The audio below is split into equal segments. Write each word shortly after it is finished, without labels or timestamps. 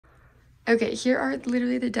Okay, here are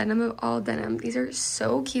literally the denim of all denim. These are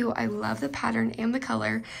so cute. I love the pattern and the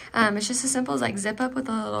color. It's just as simple as like zip up with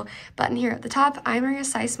a little button here at the top. I'm wearing a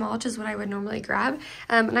size small, which is what I would normally grab.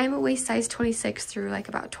 And I'm a waist size 26 through like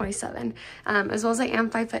about 27. As well as I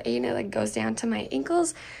am 5'8" and it like goes down to my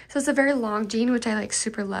ankles. So it's a very long jean, which I like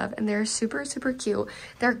super love. And they're super, super cute.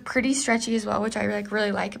 They're pretty stretchy as well, which I like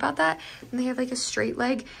really like about that. And they have like a straight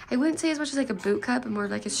leg. I wouldn't say as much as like a boot cut, but more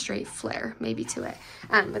of like a straight flare maybe to it.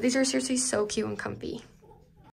 But these are seriously so cute and comfy.